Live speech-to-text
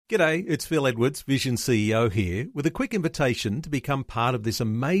G'day, it's Phil Edwards, Vision CEO here, with a quick invitation to become part of this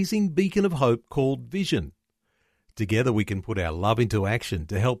amazing beacon of hope called Vision. Together we can put our love into action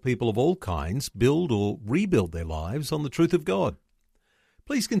to help people of all kinds build or rebuild their lives on the truth of God.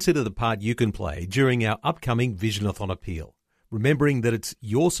 Please consider the part you can play during our upcoming Visionathon appeal, remembering that it's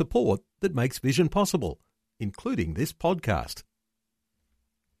your support that makes Vision possible, including this podcast.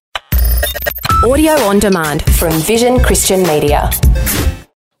 Audio on demand from Vision Christian Media.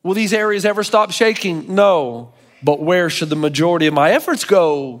 Will these areas ever stop shaking? No. But where should the majority of my efforts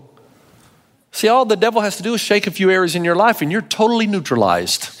go? See, all the devil has to do is shake a few areas in your life and you're totally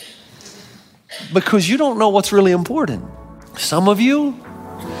neutralized because you don't know what's really important. Some of you,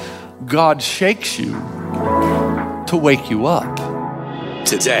 God shakes you to wake you up.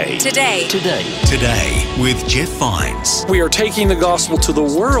 Today with Jeff Vines. We are taking the gospel to the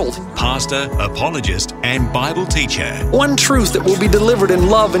world. Pastor, apologist, and Bible teacher. One truth that will be delivered in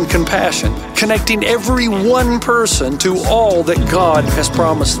love and compassion, connecting every one person to all that God has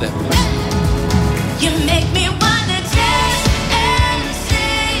promised them. You make me wanna dance and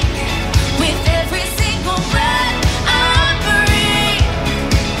sing with every single breath I breathe.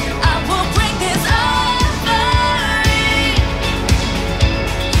 I will bring this offering.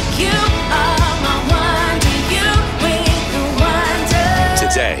 You are my wonder, you with the wonder.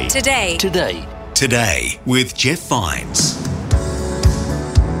 Today with Jeff Vines.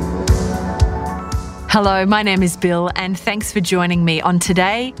 Hello, my name is Bill, and thanks for joining me on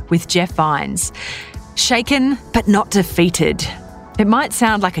Today with Jeff Vines. Shaken but not defeated. It might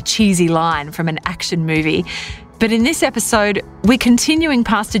sound like a cheesy line from an action movie, but in this episode, we're continuing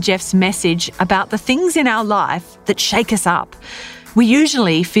Pastor Jeff's message about the things in our life that shake us up. We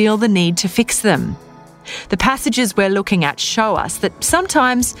usually feel the need to fix them. The passages we're looking at show us that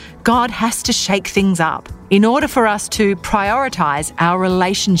sometimes God has to shake things up in order for us to prioritise our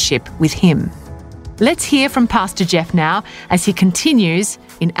relationship with Him. Let's hear from Pastor Jeff now as he continues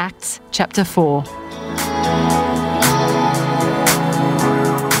in Acts chapter 4.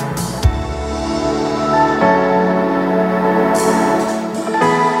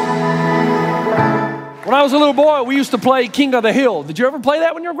 When I was a little boy, we used to play King of the Hill. Did you ever play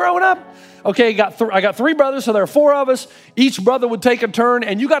that when you were growing up? Okay, I got three brothers, so there are four of us. Each brother would take a turn,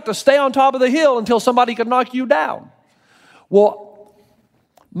 and you got to stay on top of the hill until somebody could knock you down. Well,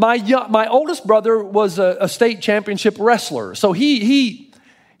 my oldest brother was a state championship wrestler, so he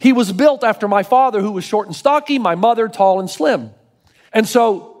was built after my father, who was short and stocky, my mother tall and slim. And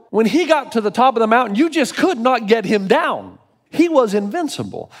so when he got to the top of the mountain, you just could not get him down. He was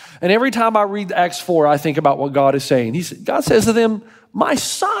invincible. And every time I read Acts 4, I think about what God is saying. God says to them, my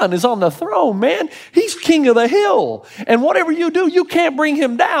son is on the throne, man. He's king of the hill. And whatever you do, you can't bring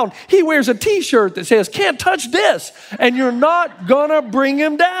him down. He wears a t-shirt that says, can't touch this. And you're not gonna bring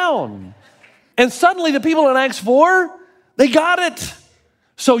him down. And suddenly the people in Acts 4, they got it.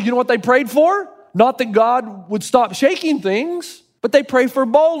 So you know what they prayed for? Not that God would stop shaking things, but they prayed for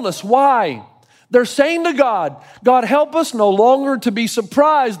boldness. Why? They're saying to God, God, help us no longer to be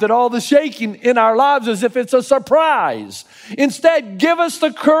surprised at all the shaking in our lives as if it's a surprise. Instead, give us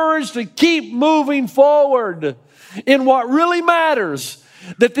the courage to keep moving forward in what really matters,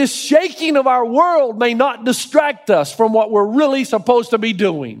 that this shaking of our world may not distract us from what we're really supposed to be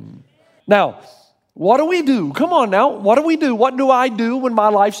doing. Now, what do we do? Come on now, what do we do? What do I do when my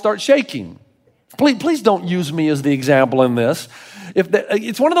life starts shaking? Please don't use me as the example in this.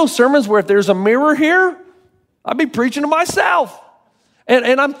 It's one of those sermons where if there's a mirror here, I'd be preaching to myself.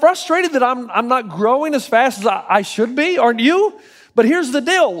 And I'm frustrated that I'm not growing as fast as I should be, aren't you? But here's the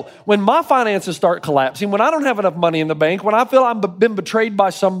deal. When my finances start collapsing, when I don't have enough money in the bank, when I feel I've been betrayed by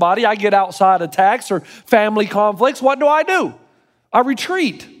somebody, I get outside attacks or family conflicts, what do? I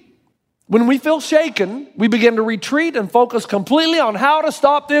retreat. When we feel shaken, we begin to retreat and focus completely on how to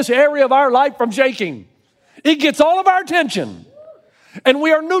stop this area of our life from shaking. It gets all of our attention. And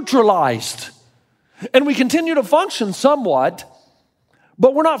we are neutralized. And we continue to function somewhat,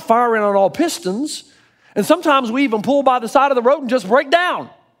 but we're not firing on all pistons. And sometimes we even pull by the side of the road and just break down.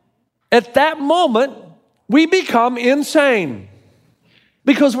 At that moment, we become insane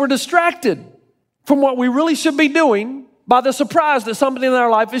because we're distracted from what we really should be doing by the surprise that something in our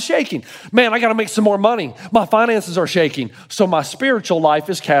life is shaking. Man, I got to make some more money. My finances are shaking, so my spiritual life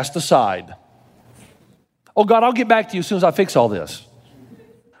is cast aside. Oh, God, I'll get back to you as soon as I fix all this.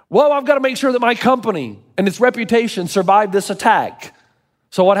 Well, I've got to make sure that my company and its reputation survive this attack.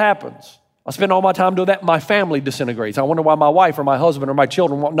 So what happens? I spend all my time doing that. My family disintegrates. I wonder why my wife or my husband or my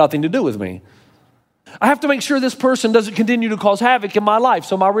children want nothing to do with me. I have to make sure this person doesn't continue to cause havoc in my life,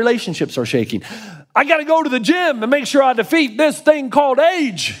 so my relationships are shaking. I got to go to the gym and make sure I defeat this thing called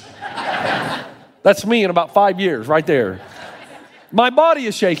age. That's me in about 5 years right there. My body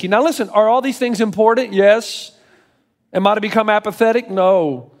is shaking. Now listen, are all these things important? Yes. Am I to become apathetic?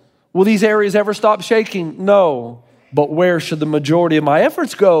 No. Will these areas ever stop shaking? No. But where should the majority of my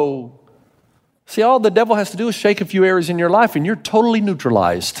efforts go? See, all the devil has to do is shake a few areas in your life and you're totally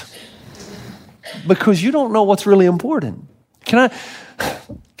neutralized because you don't know what's really important. Can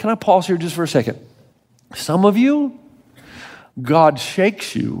I pause here just for a second? Some of you, God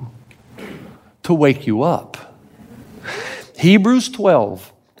shakes you to wake you up. Hebrews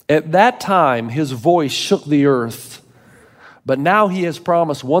 12, at that time his voice shook the earth, but now he has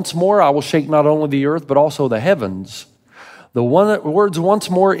promised, once more I will shake not only the earth but also the heavens. The words once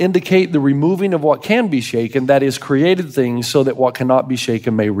more indicate the removing of what can be shaken, that is created things, so that what cannot be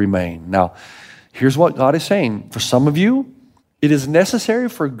shaken may remain. Now, here's what God is saying. For some of you, it is necessary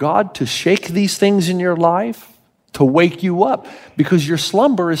for God to shake these things in your life to wake you up because your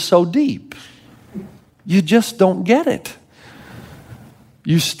slumber is so deep. You just don't get it.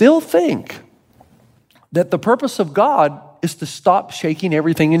 You still think that the purpose of God is to stop shaking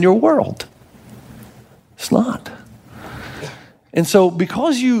everything in your world. It's not. And so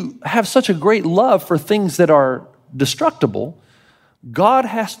because you have such a great love for things that are destructible, God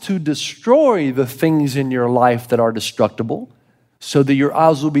has to destroy the things in your life that are destructible so that your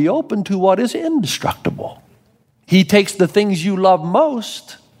eyes will be open to what is indestructible. He takes the things you love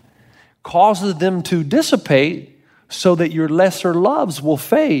most, causes them to dissipate so that your lesser loves will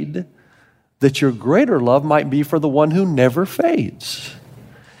fade, that your greater love might be for the one who never fades.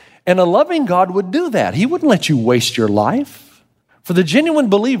 And a loving God would do that. He wouldn't let you waste your life. For the genuine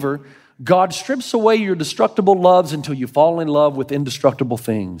believer, God strips away your destructible loves until you fall in love with indestructible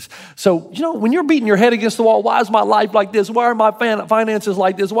things. So, when you're beating your head against the wall, why is my life like this? Why are my finances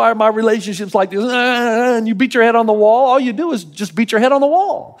like this? Why are my relationships like this? And you beat your head on the wall, all you do is just beat your head on the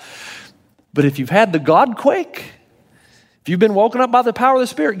wall. But if you've had the God quake, if you've been woken up by the power of the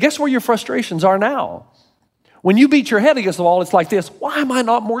Spirit, guess where your frustrations are now? When you beat your head against the wall, it's like this: why am I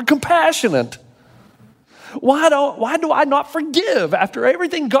not more compassionate? Why do I not forgive after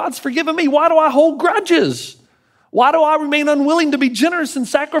everything God's forgiven me? Why do I hold grudges? Why do I remain unwilling to be generous and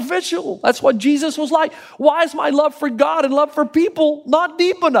sacrificial? That's what Jesus was like. Why is my love for God and love for people not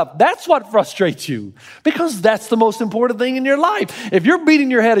deep enough? That's what frustrates you, because that's the most important thing in your life. If you're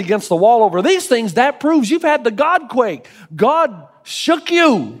beating your head against the wall over these things, that proves you've had the God quake. God shook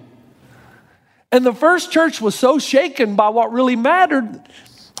you. And the first church was so shaken by what really mattered.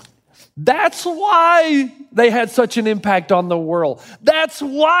 That's why they had such an impact on the world. That's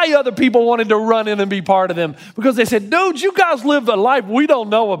why other people wanted to run in and be part of them, because they said, dude, you guys live a life we don't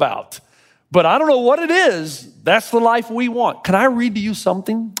know about, but I don't know what it is. That's the life we want. Can I read to you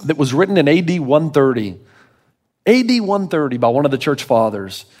something that was written in AD 130? AD 130 by one of the church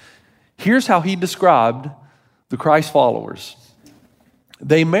fathers. Here's how he described the Christ followers.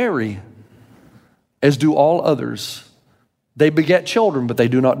 They marry as do all others. They beget children, but they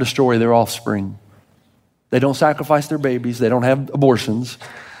do not destroy their offspring. They don't sacrifice their babies. They don't have abortions.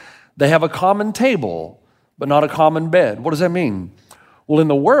 They have a common table, but not a common bed. What does that mean? Well, in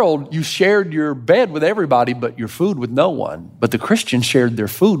the world, you shared your bed with everybody, but your food with no one. But the Christians shared their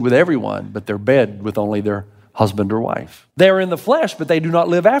food with everyone, but their bed with only their husband or wife. They are in the flesh, but they do not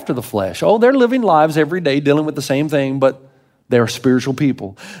live after the flesh. Oh, they're living lives every day dealing with the same thing, but they are spiritual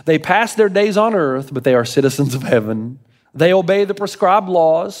people. They pass their days on earth, but they are citizens of heaven. They obey the prescribed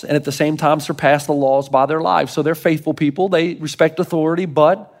laws and at the same time surpass the laws by their lives. So they're faithful people. They respect authority,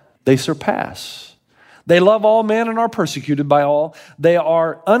 but they surpass. They love all men and are persecuted by all. They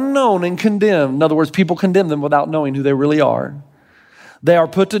are unknown and condemned. In other words, people condemn them without knowing who they really are. They are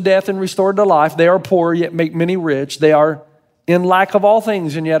put to death and restored to life. They are poor, yet make many rich. They are in lack of all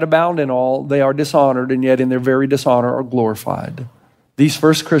things and yet abound in all. They are dishonored and yet in their very dishonor are glorified. These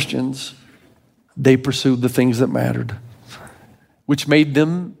first Christians, they pursued the things that mattered, which made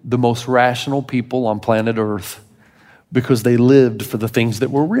them the most rational people on planet Earth because they lived for the things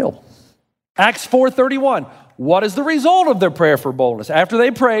that were real. Acts 4:31. What is the result of their prayer for boldness? After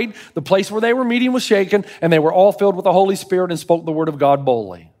they prayed, the place where they were meeting was shaken, and they were all filled with the Holy Spirit and spoke the word of God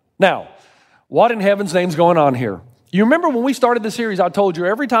boldly. Now, what in heaven's name's going on here? You remember when we started the series, I told you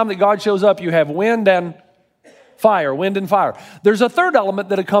every time that God shows up, you have wind and fire. There's a third element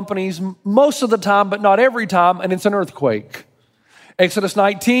that accompanies most of the time, but not every time, and it's an earthquake. Exodus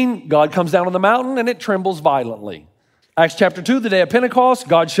 19, God comes down on the mountain and it trembles violently. Acts chapter 2, the day of Pentecost,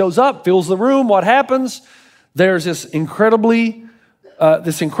 God shows up, fills the room. What happens? There's this incredible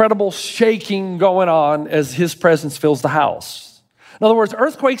shaking going on as his presence fills the house. In other words,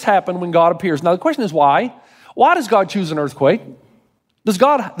 earthquakes happen when God appears. Now the question is why? Why does God choose an earthquake? Does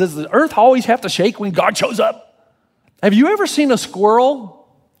the earth always have to shake when God shows up? Have you ever seen a squirrel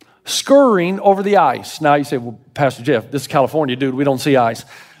scurrying over the ice? Now you say, well, Pastor Jeff, this is California, dude. We don't see ice.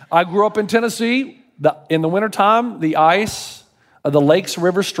 I grew up in Tennessee. In the wintertime, the ice, the lakes,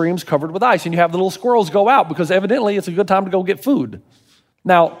 rivers, streams covered with ice. And you have the little squirrels go out because evidently it's a good time to go get food.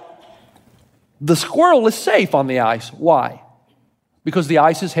 Now, the squirrel is safe on the ice. Why? Because the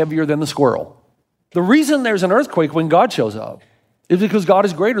ice is heavier than the squirrel. The reason there's an earthquake when God shows up is because God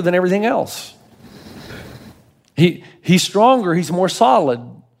is greater than everything else. He's stronger, he's more solid.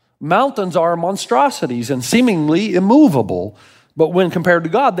 Mountains are monstrosities and seemingly immovable, but when compared to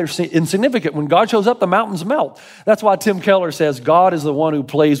God, they're insignificant. When God shows up, the mountains melt. That's why Tim Keller says, God is the one who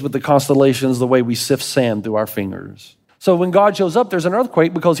plays with the constellations the way we sift sand through our fingers. So when God shows up, there's an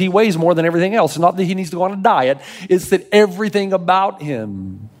earthquake because he weighs more than everything else. It's not that he needs to go on a diet. It's that everything about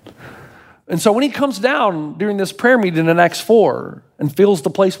him. And so when he comes down during this prayer meeting in Acts 4 and fills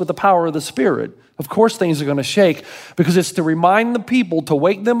the place with the power of the Spirit, of course things are going to shake because it's to remind the people, to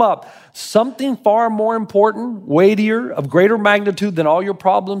wake them up. Something far more important, weightier, of greater magnitude than all your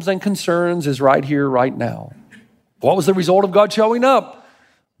problems and concerns is right here, right now. What was the result of God showing up?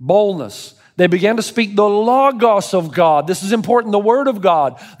 Boldness. They began to speak the Logos of God. This is important, the Word of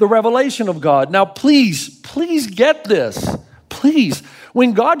God, the revelation of God. Now, please get this. Please,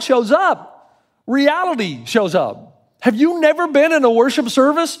 when God shows up, reality shows up. Have you never been in a worship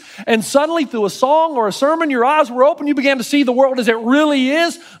service and suddenly through a song or a sermon, your eyes were open, you began to see the world as it really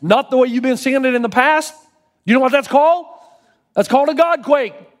is, not the way you've been seeing it in the past? You know what that's called? That's called a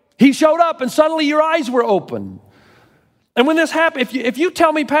Godquake. He showed up and suddenly your eyes were open. And when this happened, if you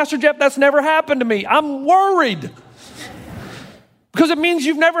tell me, Pastor Jeff, that's never happened to me, I'm worried. Because it means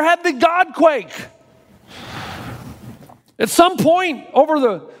you've never had the Godquake. At some point over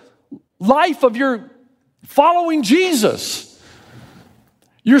the life of your following Jesus,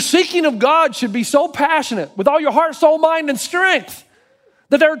 your seeking of God should be so passionate with all your heart, soul, mind, and strength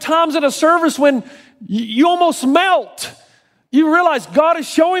that there are times at a service when you almost melt. You realize God is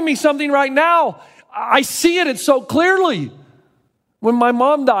showing me something right now. I see it so clearly. When my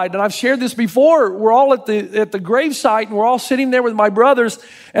mom died, and I've shared this before, we're all at the gravesite, and we're all sitting there with my brothers,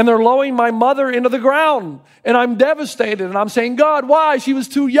 and they're lowering my mother into the ground. And I'm devastated, and I'm saying, God, why? She was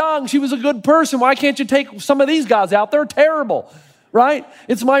too young. She was a good person. Why can't you take some of these guys out? They're terrible, right?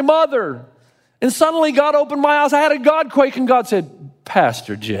 It's my mother. And suddenly God opened my eyes. I had a Godquake, and God said,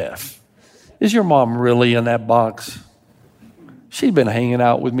 Pastor Jeff, is your mom really in that box? She'd been hanging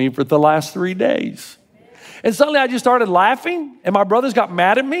out with me for the last 3 days. And suddenly I just started laughing, and my brothers got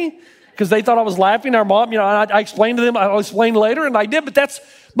mad at me because they thought I was laughing. Our mom, I explained to them, I'll explain later, and I did, but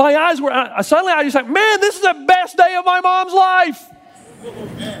my eyes were, suddenly I just like, man, this is the best day of my mom's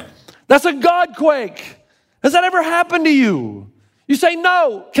life. That's a Godquake. Has that ever happened to you? You say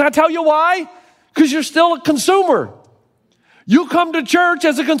no. Can I tell you why? Because you're still a consumer. You come to church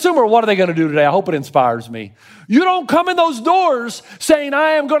as a consumer. What are they going to do today? I hope it inspires me. You don't come in those doors saying,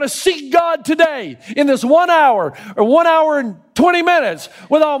 I am going to seek God today in this 1 hour or 1 hour and 20 minutes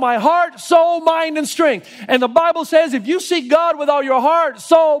with all my heart, soul, mind, and strength. And the Bible says if you seek God with all your heart,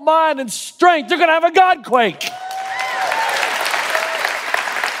 soul, mind, and strength, you're going to have a Godquake.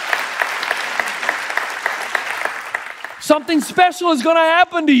 Something special is going to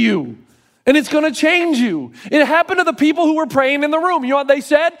happen to you. And it's going to change you. It happened to the people who were praying in the room. You know what they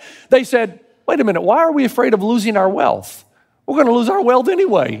said? They said, wait a minute, why are we afraid of losing our wealth? We're going to lose our wealth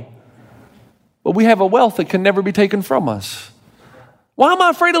anyway. But we have a wealth that can never be taken from us. Why am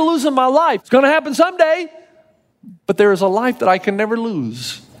I afraid of losing my life? It's going to happen someday. But there is a life that I can never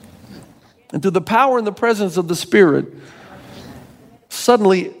lose. And through the power and the presence of the Spirit,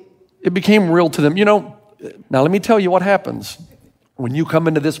 suddenly it became real to them. Now let me tell you what happens when you come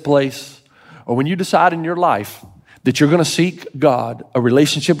into this place. Or when you decide in your life that you're going to seek God, a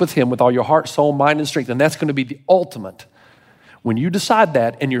relationship with Him with all your heart, soul, mind, and strength, and that's going to be the ultimate. When you decide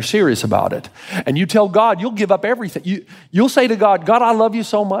that and you're serious about it, and you tell God, you'll give up everything. You'll say to God, God, I love you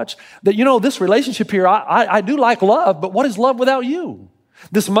so much that, this relationship here, I do like love, but what is love without you?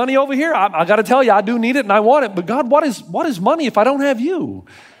 This money over here, I got to tell you, I do need it and I want it, but God, what is money if I don't have you?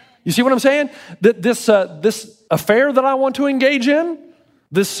 You see what I'm saying? This affair that I want to engage in,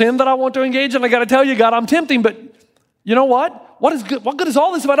 this sin that I want to engage in, I got to tell you, God, I'm tempting, but you know what? What good is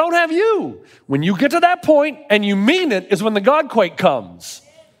all this if I don't have you? When you get to that point and you mean it is when the Godquake comes.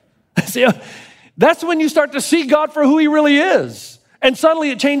 See, that's when you start to see God for who He really is. And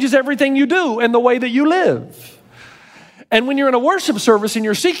suddenly it changes everything you do and the way that you live. And when you're in a worship service and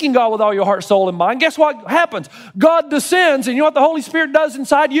you're seeking God with all your heart, soul, and mind, guess what happens? God descends, and you know what the Holy Spirit does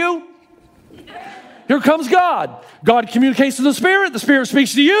inside you? Here comes God. God communicates to the Spirit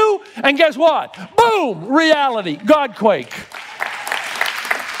speaks to you, and guess what? Boom, reality, Godquake.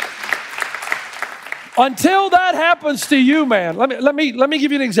 Until that happens to you, man, let me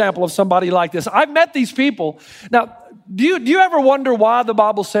give you an example of somebody like this. I've met these people. Now, do you ever wonder why the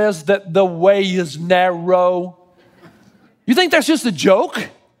Bible says that the way is narrow? You think that's just a joke?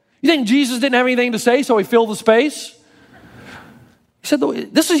 You think Jesus didn't have anything to say, so he filled the space? He said,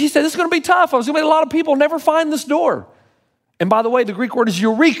 this is going to be tough. There's going to be a lot of people never find this door. And by the way, the Greek word is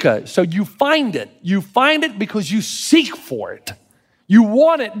eureka. So you find it. You find it because you seek for it. You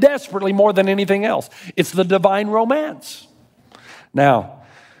want it desperately more than anything else. It's the divine romance. Now,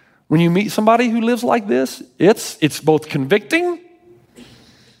 when you meet somebody who lives like this, it's both convicting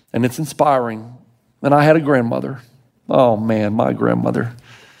and it's inspiring. And I had a grandmother. Oh man, my grandmother.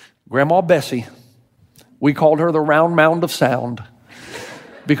 Grandma Bessie. We called her the round mound of sound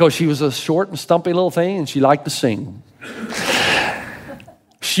because she was a short and stumpy little thing and she liked to sing.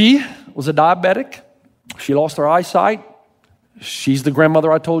 She was a diabetic. She lost her eyesight. She's the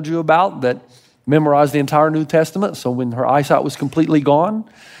grandmother I told you about that memorized the entire New Testament. So when her eyesight was completely gone,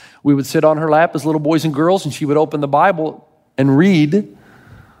 we would sit on her lap as little boys and girls and she would open the Bible and read.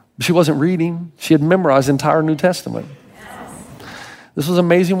 She wasn't reading. She had memorized the entire New Testament. This was an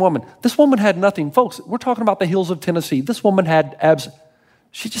amazing woman. This woman had nothing. Folks, we're talking about the hills of Tennessee. This woman had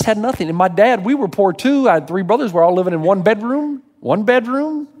she just had nothing. And my dad, we were poor too. I had 3 brothers. We're all living in one bedroom.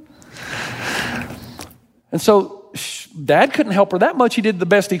 And so Dad couldn't help her that much. He did the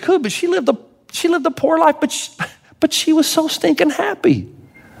best he could, but she lived a poor life, but she was so stinking happy.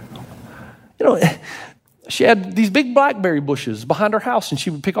 You know, she had these big blackberry bushes behind her house, and she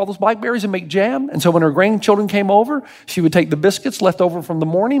would pick all those blackberries and make jam. And so when her grandchildren came over, she would take the biscuits left over from the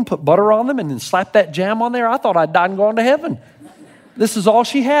morning, put butter on them, and then slap that jam on there. I thought I'd died and gone to heaven. This is all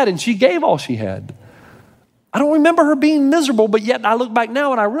she had, and she gave all she had. I don't remember her being miserable, but yet I look back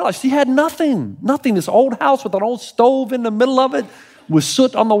now and I realize she had nothing. Nothing. This old house with an old stove in the middle of it with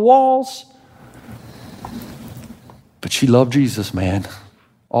soot on the walls. But she loved Jesus, man.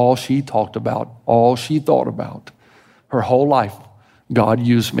 All she talked about, all she thought about, her whole life, God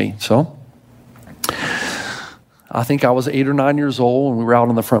used me. So I think I was 8 or 9 years old, and we were out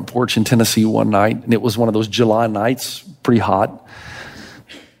on the front porch in Tennessee one night, and it was one of those July nights, pretty hot.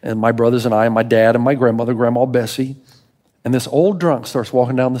 And my brothers and I, and my dad and my grandmother, Grandma Bessie, and this old drunk starts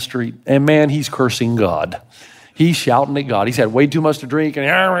walking down the street, and man, he's cursing God. He's shouting at God. He's had way too much to drink,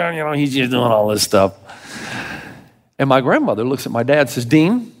 and he's just doing all this stuff. And my grandmother looks at my dad and says,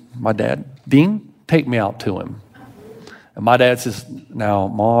 Dean, take me out to him. And my dad says, now,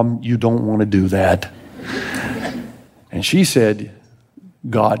 Mom, you don't want to do that. And she said,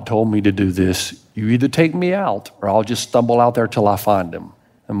 God told me to do this. You either take me out or I'll just stumble out there till I find him.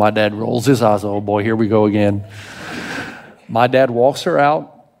 And my dad rolls his eyes, oh boy, here we go again. My dad walks her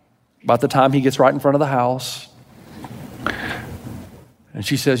out. About the time he gets right in front of the house. And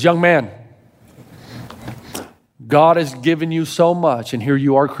she says, young man, God has given you so much, and here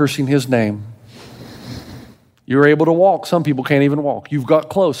you are cursing his name. You're able to walk. Some people can't even walk. You've got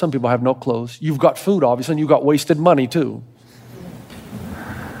clothes. Some people have no clothes. You've got food, obviously, and you've got wasted money too.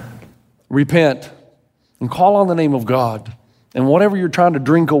 Repent and call on the name of God. And whatever you're trying to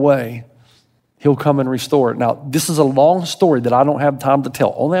drink away, he'll come and restore it. Now, this is a long story that I don't have time to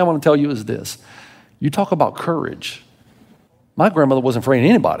tell. Only I want to tell you is this. You talk about courage. My grandmother wasn't afraid of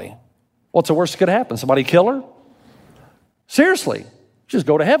anybody. What's the worst that could happen? Somebody kill her? Seriously, just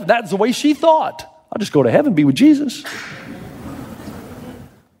go to heaven. That's the way she thought. I'll just go to heaven, be with Jesus.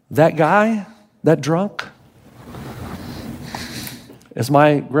 That guy, that drunk, as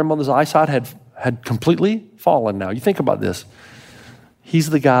my grandmother's eyesight had completely fallen now. You think about this. He's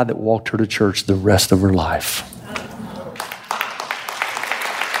the guy that walked her to church the rest of her life.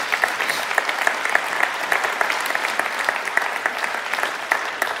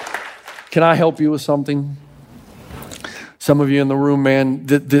 Can I help you with something? Some of you in the room, man,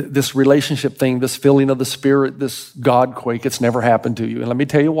 this relationship thing, this feeling of the Spirit, this God quake, it's never happened to you. And let me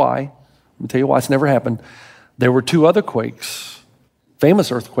tell you why. Let me tell you why it's never happened. There were 2 other quakes,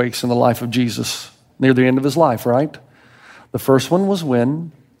 famous earthquakes in the life of Jesus near the end of his life, right? The first one was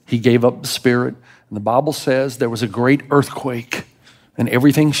when he gave up the Spirit. And the Bible says there was a great earthquake and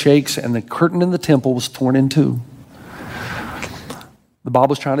everything shakes and the curtain in the temple was torn in 2. The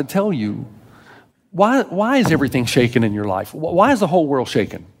Bible's trying to tell you, why is everything shaking in your life? Why is the whole world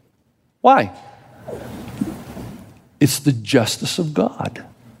shaking? Why? It's the justice of God.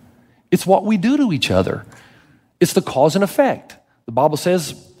 It's what we do to each other. It's the cause and effect. The Bible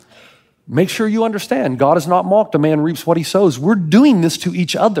says, make sure you understand, God is not mocked. A man reaps what he sows. We're doing this to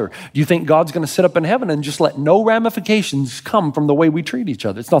each other. Do you think God's going to sit up in heaven and just let no ramifications come from the way we treat each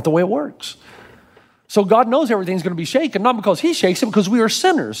other? It's not the way it works. So God knows everything's going to be shaken, not because he shakes it, because we are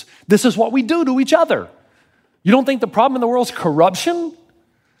sinners. This is what we do to each other. You don't think the problem in the world is corruption?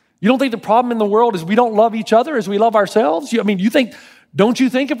 You don't think the problem in the world is we don't love each other as we love ourselves? Don't you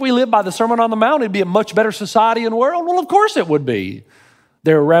think if we lived by the Sermon on the Mount, it'd be a much better society and world? Well, of course it would be.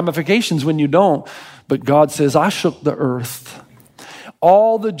 There are ramifications when you don't. But God says, I shook the earth.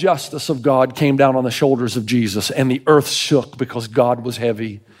 All the justice of God came down on the shoulders of Jesus, and the earth shook because God was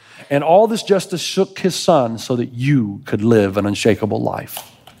heavy. And all this justice shook his son so that you could live an unshakable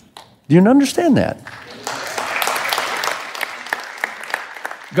life. Do you understand that?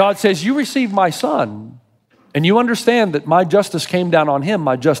 God says, you received my son, and you understand that my justice came down on him.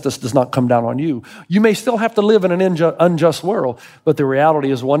 My justice does not come down on you. You may still have to live in an unjust world, but the reality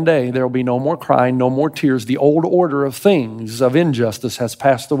is one day there will be no more crying, no more tears. The old order of things, of injustice, has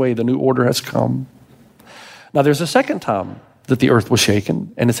passed away. The new order has come. Now, there's a second time that the earth was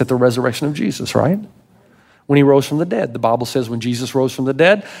shaken, and it's at the resurrection of Jesus, right? When he rose from the dead. The Bible says when Jesus rose from the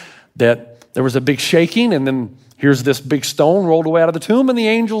dead, that there was a big shaking, and then here's this big stone rolled away out of the tomb, and the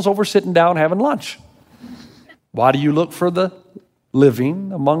angels over sitting down having lunch. Why do you look for the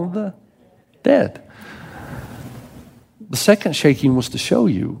living among the dead? The second shaking was to show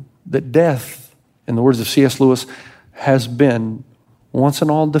you that death, in the words of C.S. Lewis, has been once and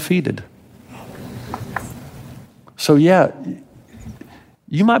all defeated. So yeah,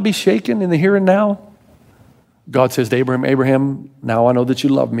 you might be shaken in the here and now. God says to Abraham, Abraham, now I know that you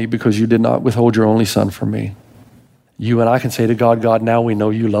love me because you did not withhold your only son from me. You and I can say to God, God, now we know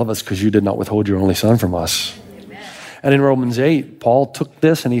you love us because you did not withhold your only son from us. Amen. And in Romans 8, Paul took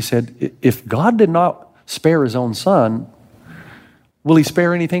this and he said, if God did not spare his own son, will he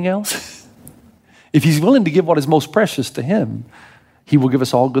spare anything else? If he's willing to give what is most precious to him, he will give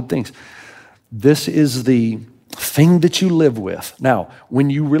us all good things. This is the thing that you live with. Now, when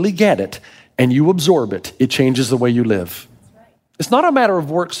you really get it and you absorb it, it changes the way you live. It's not a matter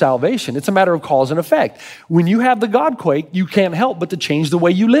of work salvation. It's a matter of cause and effect. When you have the God quake, you can't help but to change the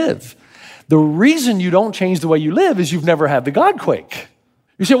way you live. The reason you don't change the way you live is you've never had the God quake.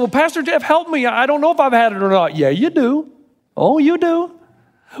 You say, well, Pastor Jeff, help me. I don't know if I've had it or not. Yeah, you do. Oh, you do.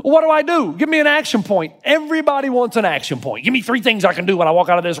 Well, what do? Give me an action point. Everybody wants an action point. Give me 3 things I can do when I walk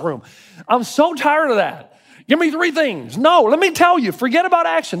out of this room. I'm so tired of that. Give me 3 things. No, let me tell you, forget about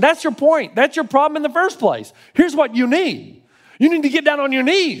action. That's your point. That's your problem in the first place. Here's what you need. You need to get down on your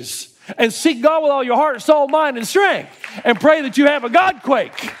knees and seek God with all your heart, soul, mind, and strength and pray that you have a God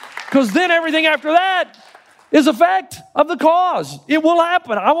quake. Because then everything after that is a fact of the cause. It will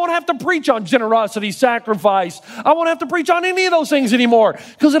happen. I won't have to preach on generosity, sacrifice. I won't have to preach on any of those things anymore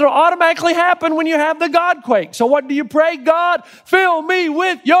because it'll automatically happen when you have the God quake. So what do you pray? God, fill me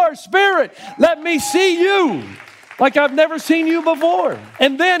with your spirit. Let me see you like I've never seen you before.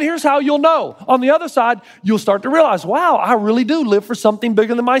 And then here's how you'll know. On the other side, you'll start to realize, wow, I really do live for something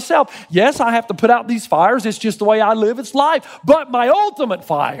bigger than myself. Yes, I have to put out these fires. It's just the way I live. It's life. But my ultimate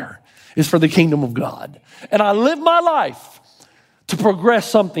fire is for the kingdom of God. And I live my life to progress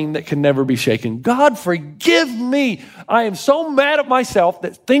something that can never be shaken. God, forgive me. I am so mad at myself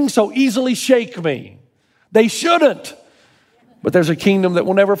that things so easily shake me. They shouldn't. But there's a kingdom that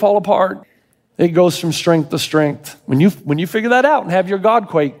will never fall apart. It goes from strength to strength. When you figure that out and have your God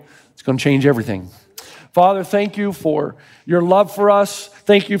quake, it's going to change everything. Father, thank you for your love for us.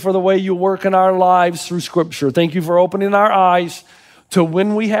 Thank you for the way you work in our lives through Scripture. Thank you for opening our eyes to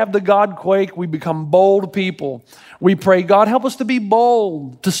when we have the God quake, we become bold people. We pray, God, help us to be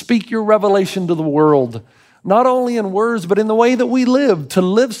bold, to speak your revelation to the world, not only in words, but in the way that we live, to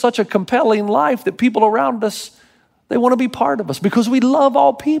live such a compelling life that people around us, they want to be part of us because we love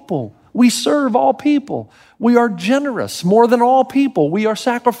all people. We serve all people. We are generous more than all people. We are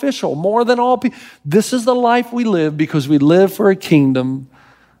sacrificial more than all people. This is the life we live because we live for a kingdom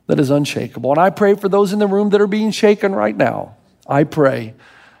that is unshakable. And I pray for those in the room that are being shaken right now. I pray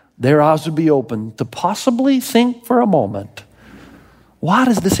their eyes would be open to possibly think for a moment, why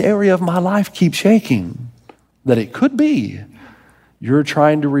does this area of my life keep shaking? That it could be you're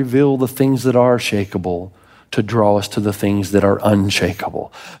trying to reveal the things that are shakeable to draw us to the things that are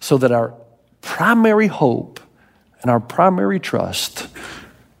unshakable, so that our primary hope and our primary trust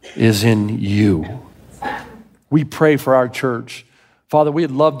is in you. We pray for our church. Father,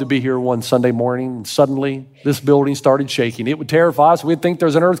 we'd love to be here one Sunday morning and suddenly this building started shaking. It would terrify us. We'd think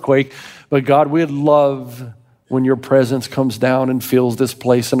there's an earthquake. But God, we'd love when your presence comes down and fills this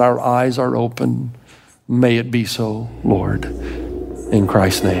place and our eyes are open May it be so, Lord. In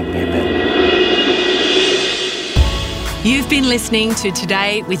Christ's name, amen. You've been listening to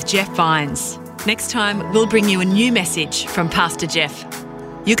Today with Jeff Vines. Next time, we'll bring you a new message from Pastor Jeff.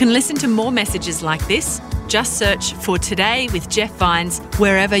 You can listen to more messages like this. Just search for Today with Jeff Vines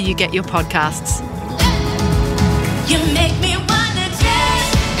wherever you get your podcasts. You make me wanna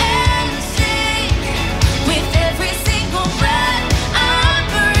dance and sing with every single breath I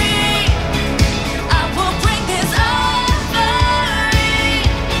breathe. I will bring this offering.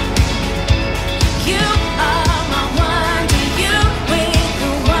 You are my wonder. You bring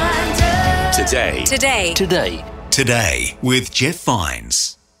the wonder. Today with Jeff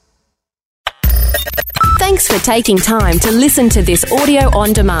Vines. Thanks for taking time to listen to this audio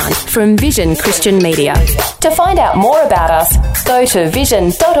on demand from Vision Christian Media. To find out more about us, go to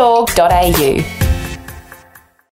vision.org.au.